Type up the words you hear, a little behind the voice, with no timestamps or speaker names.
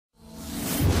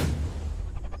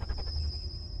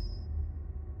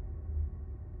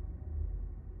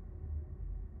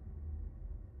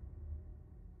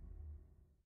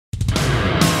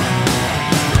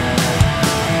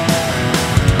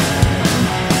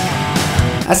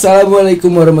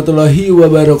Assalamualaikum warahmatullahi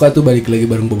wabarakatuh. Balik lagi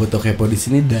bareng Bobotoh Kepo di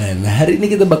sini, dan hari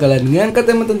ini kita bakalan ngangkat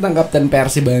tema tentang Kapten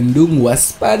Persib Bandung,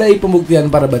 waspadai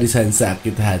pembuktian para barisan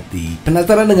sakit hati.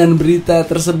 Penasaran dengan berita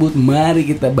tersebut?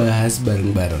 Mari kita bahas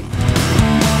bareng-bareng.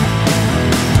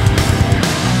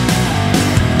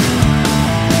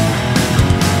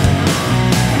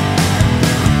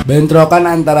 Bentrokan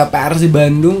antara Persib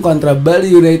Bandung kontra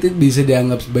Bali United bisa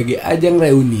dianggap sebagai ajang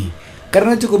reuni,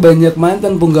 karena cukup banyak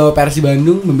mantan punggawa Persib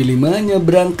Bandung memilih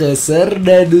menyeberang ke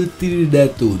Serdadu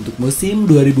Tridatu untuk musim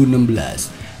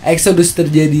 2016. Eksodus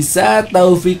terjadi saat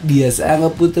Taufik Dias Angga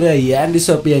Putra, Yandi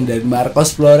Sopian, dan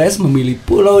Marcos Flores memilih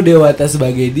Pulau Dewata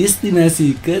sebagai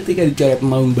destinasi ketika dicoret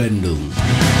Maung Bandung.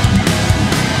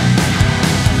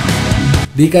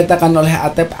 Dikatakan oleh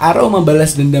Atep, aroma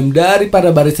balas dendam dari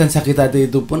para barisan sakit hati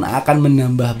itu pun akan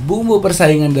menambah bumbu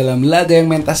persaingan dalam laga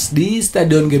yang mentas di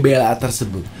Stadion GBLA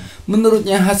tersebut.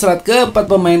 Menurutnya, hasrat keempat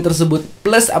pemain tersebut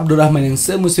plus Abdurrahman yang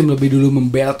semusim lebih dulu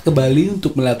membelot ke Bali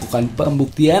untuk melakukan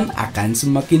pembuktian akan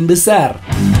semakin besar.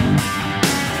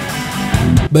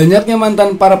 Banyaknya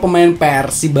mantan para pemain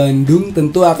Persib Bandung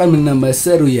tentu akan menambah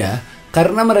seru ya,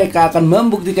 karena mereka akan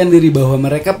membuktikan diri bahwa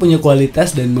mereka punya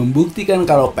kualitas dan membuktikan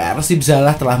kalau Persib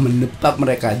salah telah mendepak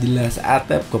mereka, jelas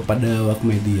Atep kepada awak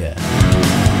media.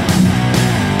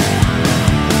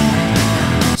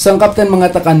 Sang kapten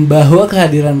mengatakan bahwa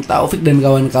kehadiran Taufik dan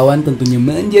kawan-kawan tentunya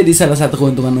menjadi salah satu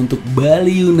keuntungan untuk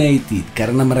Bali United,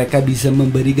 karena mereka bisa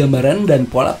memberi gambaran dan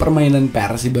pola permainan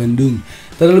Persib Bandung.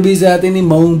 Terlebih saat ini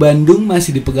Maung Bandung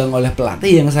masih dipegang oleh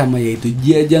pelatih yang sama, yaitu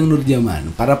Jajang Nurjaman.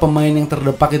 Para pemain yang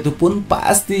terdepak itu pun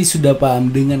pasti sudah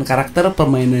paham dengan karakter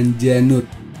permainan Janut.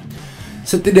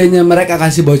 Setidaknya mereka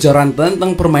kasih bocoran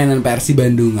tentang permainan Persib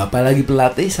Bandung. Apalagi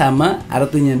pelatih sama,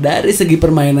 artinya dari segi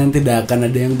permainan tidak akan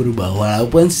ada yang berubah,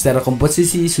 walaupun secara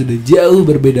komposisi sudah jauh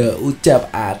berbeda, ucap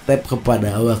Atep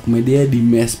kepada awak media di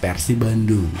mes Persib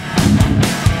Bandung.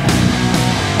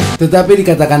 Tetapi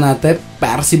dikatakan Atep,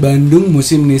 Persib Bandung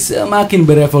musim ini semakin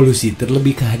berevolusi.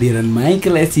 Terlebih kehadiran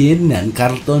Michael Essien dan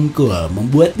Carlton Cole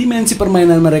membuat dimensi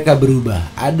permainan mereka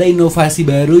berubah. Ada inovasi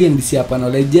baru yang disiapkan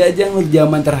oleh Jajang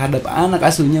Nurjaman terhadap anak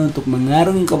asuhnya untuk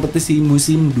mengarungi kompetisi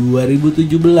musim 2017.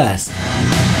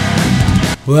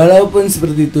 Walaupun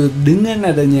seperti itu, dengan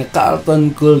adanya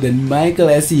Carlton Cole dan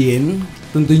Michael Essien,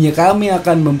 tentunya kami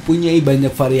akan mempunyai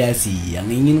banyak variasi yang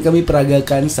ingin kami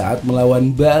peragakan saat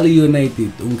melawan Bali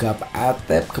United, ungkap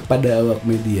Atep kepada awak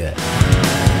media.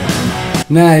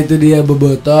 Nah, itu dia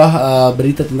Bobotoh,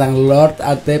 berita tentang Lord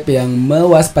Atep yang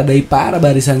mewaspadai para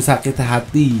barisan sakit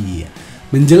hati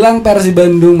menjelang Persib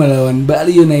Bandung melawan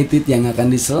Bali United yang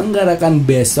akan diselenggarakan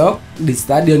besok di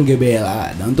Stadion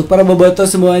GBLA. Dan untuk para Bobotoh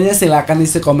semuanya, silahkan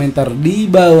isi komentar di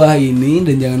bawah ini,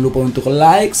 dan jangan lupa untuk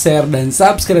like, share, dan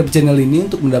subscribe channel ini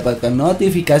untuk mendapatkan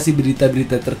notifikasi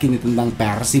berita-berita terkini tentang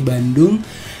Persib Bandung.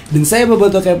 Dan saya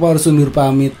Bobotoh Kepo harus undur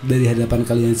pamit dari hadapan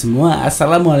kalian semua.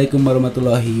 Assalamualaikum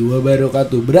warahmatullahi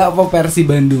wabarakatuh. Bravo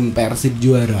Persib Bandung, Persib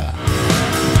juara.